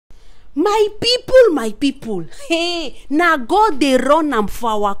My people, hey, na God dey run am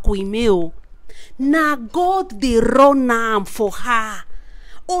for our queen o. Na God dey run am for her.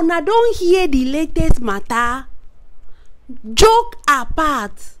 Una don hear the latest matter? Joke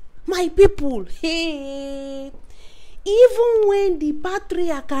apart, my people, hey, even when the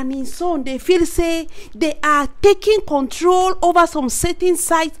patriarch and his son dey feel say they are taking control over some certain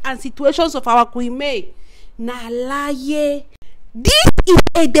sites and situations of our queen May, na lie. This is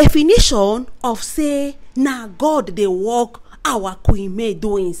a definition of say na God dey work our queen May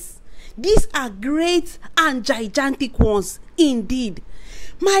doings. These are great and gigantic ones indeed.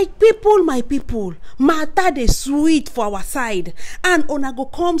 My people, matter dey sweet for our side, and una go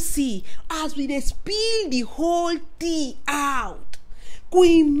come see as we dey spill the whole tea out.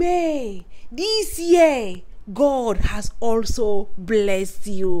 Queen May, this year God has also blessed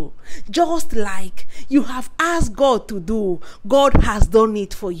you. Just like you have asked God to do, God has done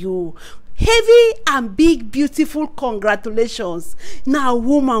it for you. Heavy and big, beautiful congratulations. Now,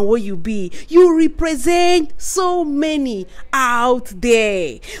 woman, where you be, you represent so many out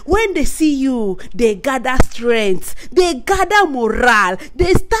there. When they see you, they gather strength, they gather morale,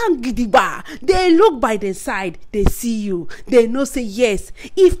 they stand gidigba, they look by the side, they see you, they know say yes,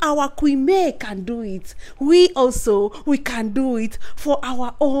 if our Queen May can do it, we can do it for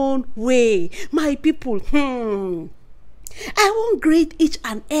our own way. My people, I want greet each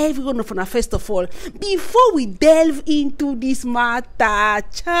and every one of you first of all. Before we delve into this matter,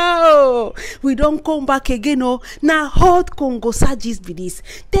 ciao, we don't come back again. Oh, now hot Congo Sajis be this.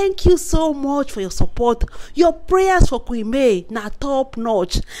 Thank you so much for your support. Your prayers for Queen May now top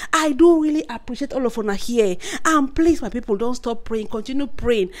notch. I do really appreciate all of you here. And please, my people, don't stop praying. Continue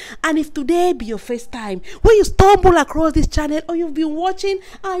praying. And if today be your first time when you stumble across this channel, or you've been watching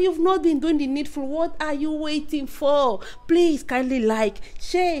and you've not been doing the needful, what are you waiting for? Please kindly like,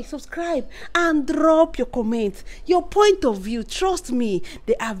 share, subscribe, and drop your comments, your point of view. Trust me,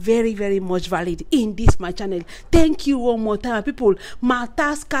 they are very, very much valid in this my channel. Thank you one more time, people.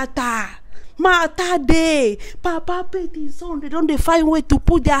 Matter scatter, matter day. Papa Petty son, they don't find way to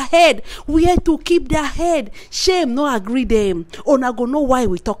put their head, where to keep their head. Shame no agree them. Una go know why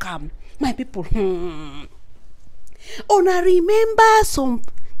we talk my people. Una remember some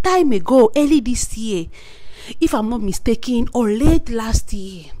time ago, early this year, if I'm not mistaken, or late last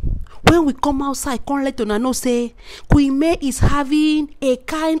year, when we come outside, come let una know say Queen May is having a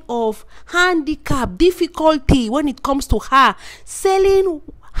kind of handicap, difficulty when it comes to her selling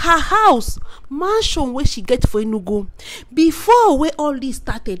her house, mansion where she get for Enugu. Before where all this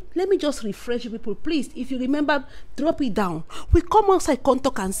started, let me just refresh you people, please. If you remember, drop it down. We come outside, come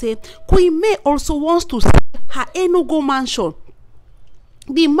talk and say Queen May also wants to sell her Enugu mansion.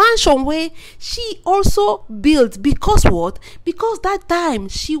 The mansion where she also built, because what? Because that time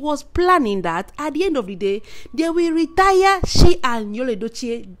she was planning that at the end of the day they will retire she and Yul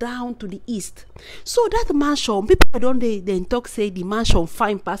Edochie down to the east. So that mansion, people don't then talk say the mansion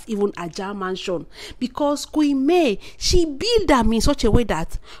fine past even Aja mansion, because Queen May, she built them in such a way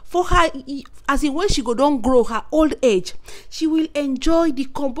that for her, as in when she go don't grow her old age, she will enjoy the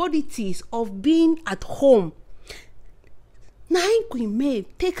commodities of being at home. Now Queen May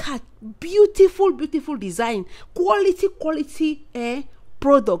take her beautiful design, quality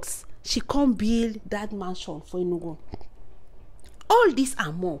products. She come build that mansion for Enugu. All this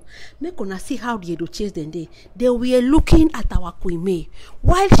and more, make una see how the Edochies they were looking at our Queen May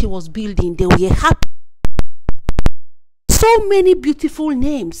while she was building. They were happy. So many beautiful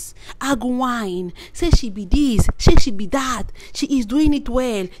names. Agwine, say she be this, say she be that, she is doing it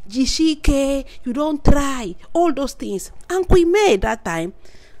well. Jishike, you don't try. All those things. And Queen May that time,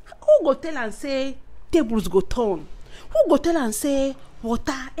 who go tell and say tables go turn? Who go tell and say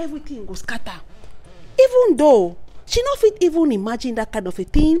water, everything go scatter? Even though she not fit even imagine that kind of a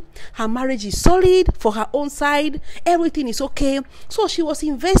thing. Her marriage is solid for her own side. Everything is okay. So she was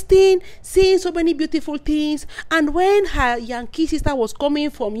investing, seeing so many beautiful things. And when her Yankee sister was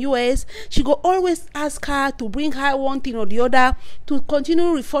coming from US, she go always ask her to bring her one thing or the other to continue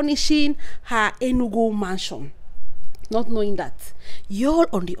refurnishing her Enugu mansion. Not knowing that Yul,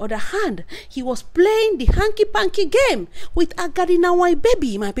 on the other hand, he was playing the hanky-panky game with a Gadinawai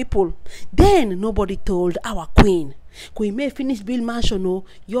baby, my people. Then nobody told our queen. Queen May finish build mansion, no,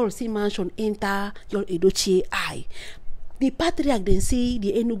 Yul see mansion enter Yul Edochie eye. The patriarch then see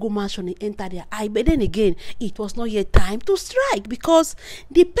the Enugu mansion enter their eye, but then again, it was not yet time to strike, because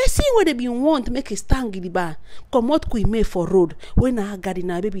the person where they been want to make a stand gidiba come out Queen May for road when her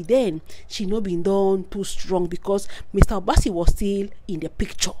gardener baby, then she not been done too strong because Mr. Obasi was still in the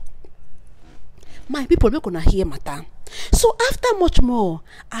picture. My people, make una hear matter. So after much more,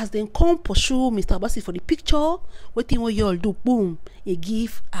 as dem come pursue Mr. Obasi for the picture, wetin wey y'all do, boom, e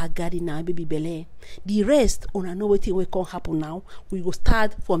give her gardener baby belle. The rest, una know wetin wey come happen now. We go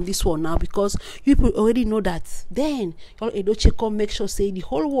start from this one now because you people already know that. Then y'all Edochie come make sure say the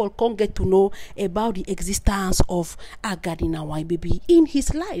whole world come get to know about the existence of her gardener white baby in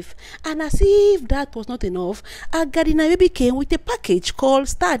his life. And as if that was not enough, her gardener baby came with a package called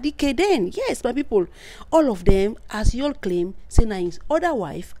Star DK. Then yes, my people, all of them, as y'all claim, say na his other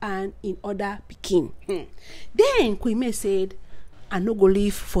wife and in other pikin. Then Queen May said, I no go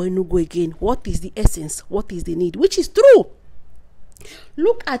live for Enugu again. What is the essence? What is the need? Which is true.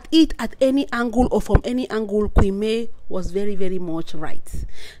 Look at it at any angle or from any angle, Queen May was very, very much right.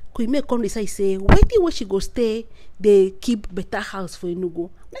 Queen May come decide say, waiting where she go stay, they keep better house for Enugu.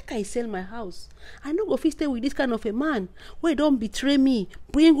 Make I sell my house. I no go fit stay with this kind of a man where don't betray me,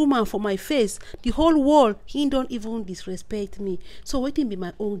 bring woman for my face. The whole world, he don't even disrespect me. So waiting be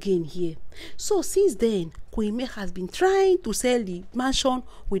my own gain here. So since then, Queen May has been trying to sell the mansion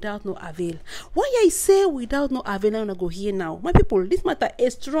without no avail. Why I say without no avail, I'm gonna go here now. My people, this matter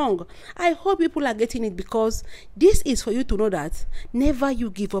is strong. I hope people are getting it because this is for you to know that never you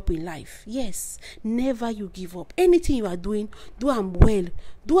give up in life. Yes, never you give up. Anything you are doing, do am well,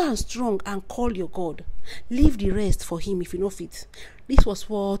 do am strong and call your God. Leave the rest for him if you know fit. This was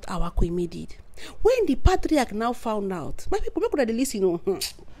what our Queen May did. When the patriarch now found out, my people, make una listen.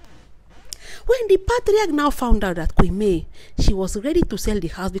 When the patriarch now found out that Queen May, she was ready to sell the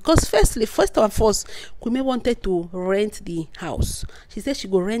house because first and foremost, Queen May wanted to rent the house. She said she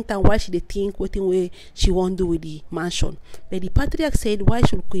go rent and why she dey think wetin way she won't do with the mansion. But the patriarch said, why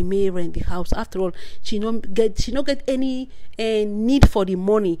should Queen May rent the house? After all, she no get any need for the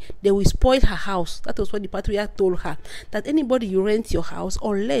money. They will spoil her house. That was what the patriarch told her. That anybody you rent your house,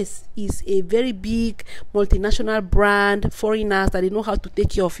 unless it's a very big multinational brand, foreigners that they know how to take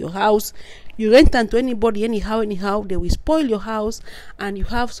care of your house, you rent them to anybody anyhow, they will spoil your house and you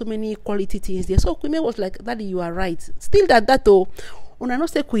have so many quality things there. So Queen May was like, Daddy, you are right. Still that oh, when I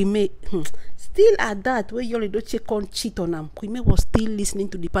not say Queen May, still at that where y'all don't check on cheat on them. Queen May was still listening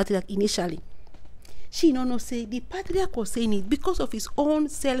to the patriarch initially. She no say the patriarch was saying it because of his own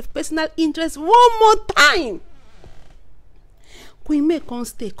personal interest one more time. Queen May can't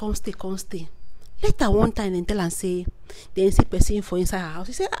stay. Later one time and tell and say, then see person for inside her house.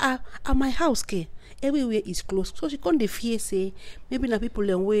 She say, at my house, everywhere is closed. So she can't the fear say, maybe the people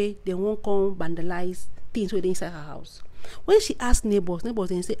in way they won't come vandalize things within inside her house. When she asked neighbors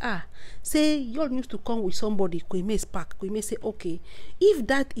then say y'all used to come with somebody. Queen May spark. Queen May say, okay, if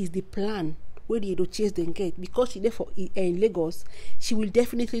that is the plan where they do chase them get because she there for in Lagos, she will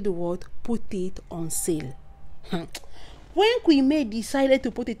definitely do what? Put it on sale. When Queen May decided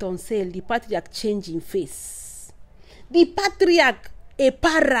to put it on sale, the patriarch changed in face. The patriarch,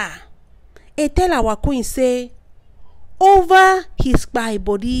 tell our queen say, over his by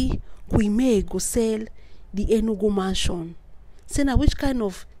body, Queen May go sell the Enugu mansion. Say now which kind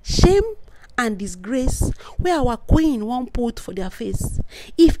of shame and disgrace where our queen won't put for their face.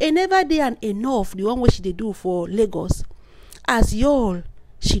 If never they and enough, the one way she they do for Lagos, as y'all,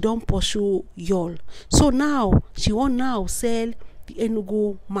 she don't pursue y'all. So now she won't now sell the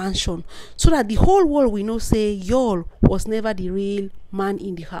Enugu mansion so that the whole world will know say y'all was never the real man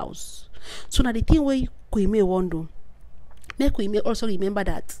in the house. So now the thing where Queen May won't do, make Queen May also remember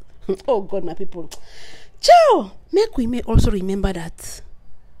that. Oh God, my people. Ciao! Make Queen May also remember that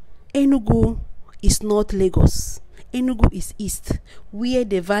Enugu is not Lagos. Enugu is east, where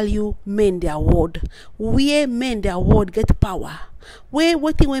they value men their word, where men their word get power, where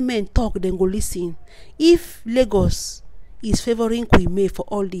waiting when men talk then go listen. If Lagos is favoring Queen May for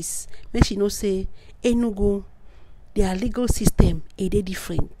all this, make she know say Enugu, their legal system is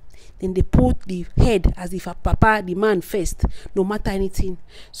different. Then they put the head as if a papa, the man first, no matter anything.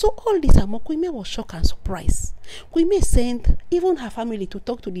 So all this Queen May was shocked and surprised. Queen May sent even her family to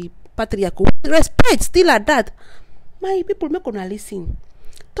talk to the patriarch. Respect still at that. My people, make una listen.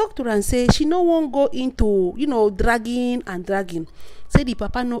 Talk to her and say she no won't go into, dragging. Say the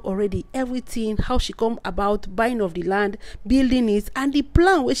papa know already everything, how she come about buying of the land, building it, and the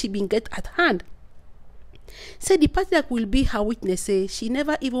plan where she been get at hand. Say the patriarch will be her witness. Say she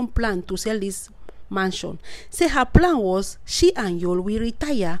never even planned to sell this mansion. Say her plan was she and y'all will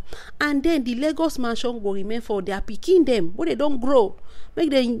retire and then the Lagos mansion will remain for their pikin them where they don't grow.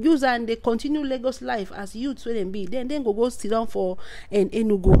 Make them use and they continue Lagos life as youths where them be. Then go sit down for an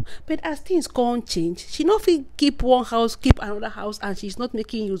Enugu. But as things can't change, she not fit keep one house, keep another house, and she's not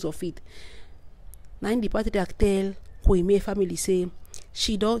making use of it. Now the patriarch tell Queen May family say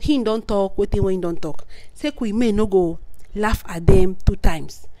he don't talk wetin when he don't talk. Say Queen May no go laugh at them 2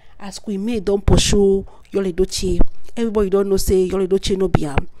 times. As Queen May don't pursue Yul Edochie, everybody don't know say Yul Edochie no be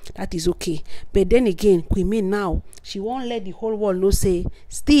am. That is okay. But then again, Queen May now, she won't let the whole world know say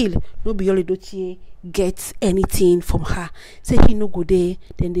still no be Yul Edochie gets anything from her. Say he no go there,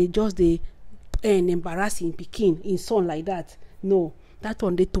 then they just embarrassing Pikin in son like that. No, that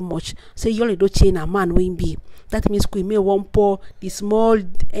one dey too much. Say Yul Edochie na man wey be. That means Queen May won't pour the small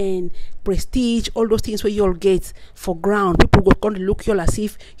and prestige, all those things where Yul get for ground. People go come to look Yul as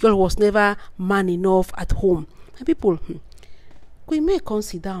if Yul was never man enough at home. And people, Queen May come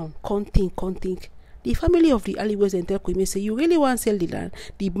sit down, come think. The family of the alleyways and tell Queen May, say, you really want to sell the land,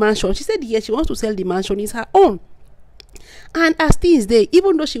 the mansion? She said yes, she wants to sell the mansion. It's her own. And as things there,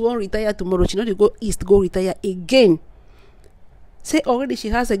 even though she won't retire tomorrow, she not to go east, go retire again. Say already she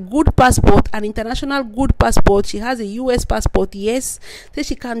has a good passport, an international good passport. She has a US passport, yes. Say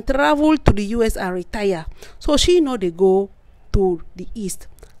she can travel to the US and retire. So she know they go to the east.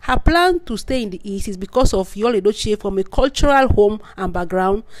 Her plan to stay in the east is because of Yul Edochie from a cultural home and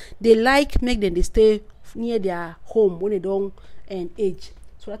background. They make them they stay near their home when they don't age.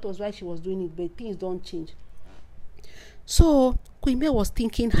 So that was why she was doing it, but things don't change. So Queen May was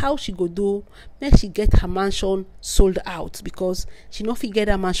thinking how she go do make she get her mansion sold out, because she no fit get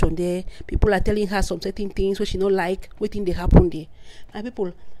her mansion there. People are telling her some certain things where she no like waiting they happen there. And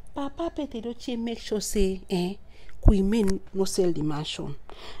people, Papa Pete Edochie make sure say Queen May no sell the mansion.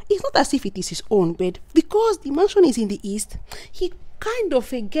 It's not as if it is his own, but because the mansion is in the east, he kind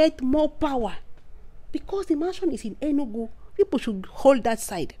of get more power. Because the mansion is in Enugu, people should hold that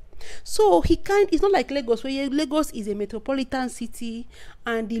side. So it's not like Lagos, where Lagos is a metropolitan city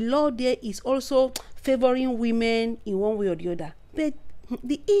and the law there is also favoring women in one way or the other. But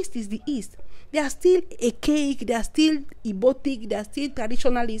the east is the east. They are still archaic, they are still Ibotic, they are still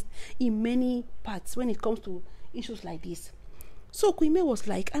traditionalist in many parts when it comes to issues like this. So Queen May was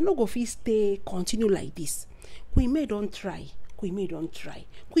like, I no go fit continue like this. Queen May don't try. Queen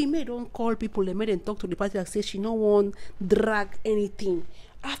May don't call people, they made them talk to the party and say she no want drag anything.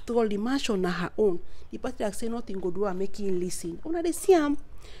 After all, the mansion na her own. The party say nothing go do and make him listen. Una they see am,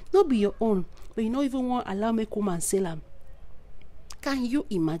 not be your own, but you no even want allow me come and sell am. Can you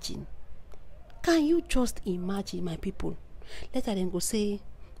imagine? Can you just imagine, my people? Later them go say,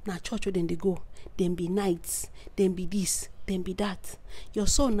 na church where then they go, then be knights, then be this, then be that. Your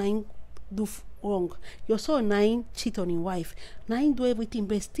son nine do wrong. Your son nine cheat on his wife. Nine do everything,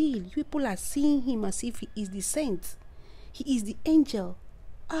 but still, people are seeing him as if he is the saint. He is the angel.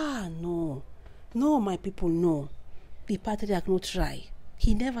 No, my people, no. The patriarch no try.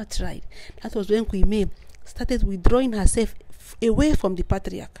 He never tried. That was when Queen May started withdrawing herself away from the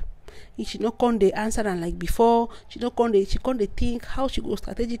patriarch. She not come the answer and like before. She come the think how she go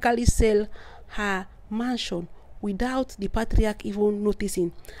strategically sell her mansion without the patriarch even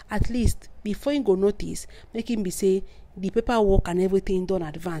noticing. At least before he go notice, make him be say the paperwork and everything done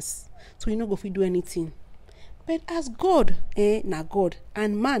advance. So you no go fit do anything. But as God, na God,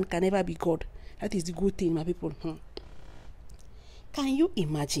 and man can never be God. That is the good thing, my people. Can you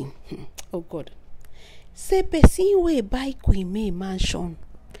imagine? Oh God. Say person wey buy Queen May mansion.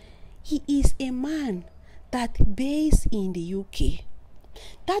 He is a man that based in the UK.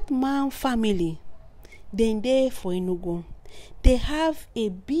 That man family, then there for Enugu. They have a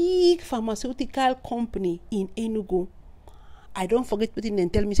big pharmaceutical company in Enugu. I don't forget putting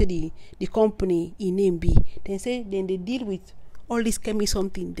and tell me say the company in name be. Then they deal with all this chemical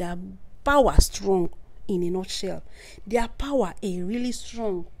something. Their power strong in a nutshell. Their power is really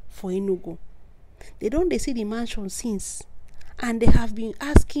strong for Enugu. They see the mansion since, and they have been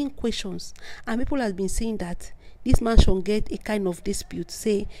asking questions, and people have been saying that this mansion get a kind of dispute.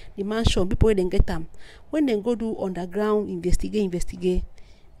 Say the mansion people then get them when they go do underground investigate.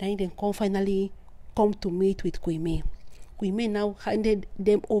 Then they finally come to meet with Queen May. Queen May now handed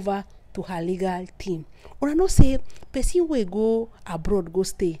them over to her legal team. Or I know say person will go abroad, go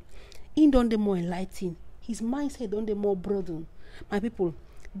stay. In don't the more enlightened. His mindset don't the more broaden. My people,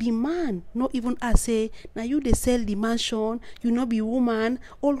 be man, not even as say, now you they sell the mansion, you not be woman,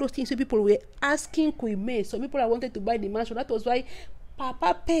 all those things. So people were asking Queen May. Some people wanted to buy the mansion. That was why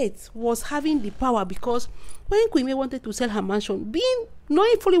Papa Pet was having the power, because when Queen May wanted to sell her mansion, being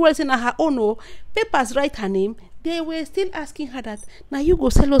knowing fully well saying her own papers write her name, they were still asking her that now you go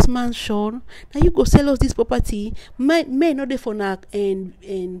sell us mansion, now you go sell us this property. May not dey for na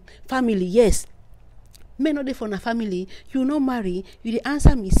and family, yes. May not dey for na family. You no marry, you dey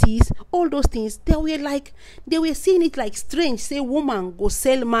answer Mrs. All those things. They were seeing it like strange. Say woman go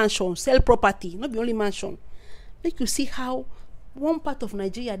sell mansion, sell property, not be only mansion. Make you see how one part of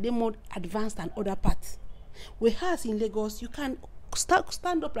Nigeria they more advanced than other parts. Whereas in Lagos, you can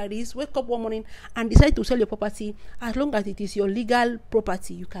stand up like this, wake up one morning and decide to sell your property. As long as it is your legal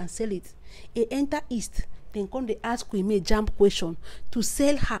property, you can sell it. Enter East, then come they ask Queen May jump question to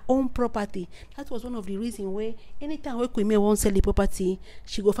sell her own property. That was one of the reasons where anytime where Queen May won't sell the property,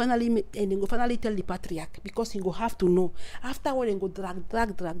 she go finally and then go finally tell the patriarch, because he go have to know. Afterward, then go drag.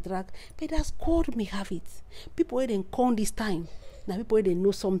 But that's God may have it. People where then come this time. Now people where they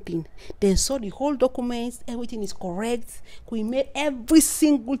know something. Then saw the whole documents, everything is correct. Queen May every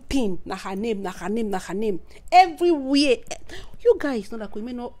single thing. Na her name. Everywhere. You guys know that Queen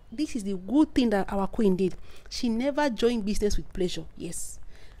May know this is the good thing that our queen did. She never joined business with pleasure. Yes.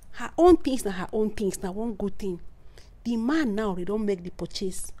 Her own things na her own things. Now one good thing. The man now they don't make the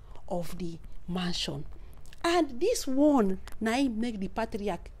purchase of the mansion. And this one now he make the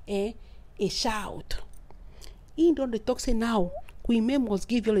patriarch a shout. He don't talk say now Queen May must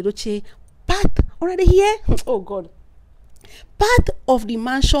give your Edochie part already here. Oh God. Part of the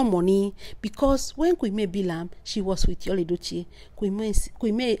mansion money, because when Queen May bill she was with your Edochie.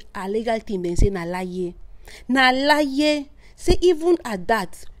 Queen May a legal team then say na lie. Say even at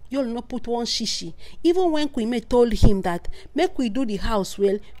that, you'll not put one shishi. Even when Queen May told him that make we do the house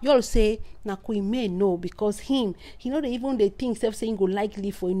well, you'll say na Queen May no, because he know that even the thing self saying go like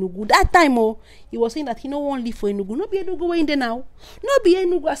live for Enugu. That time he was saying that he no want live for Enugu. No be Enugu way in there now. No be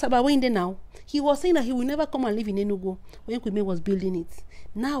Enugu Asaba way in there now. He was saying that he will never come and live in Enugu when Queen May was building it.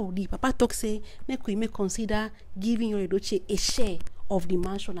 Now the papa talk say make Queen May consider giving your Edochie a share of the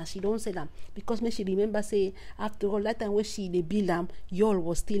mansion, as she don't say that, because when she remember say after all that time when she the bill y'all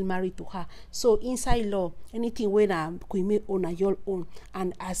was still married to her. So inside law, anything when Queen May own y'all own,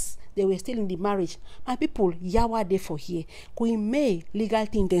 and as they were still in the marriage, my people yawa there for here. Queen May legal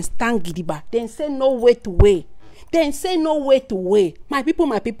thing then stand gidiba, then say no way to way. Then say no way to way. My people,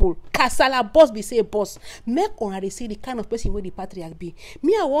 Kasala boss be say boss. Make on they see the kind of person where the patriarch be.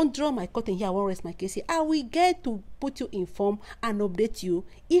 Me, I won't draw my curtain here, I won't rest my case here. I will get to put you in form and update you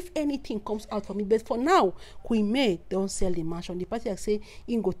if anything comes out for me. But for now, Queen May don't sell the mansion. The patriarch say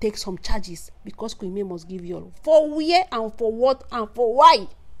he go take some charges because Queen May must give you all. For where and for what and for why?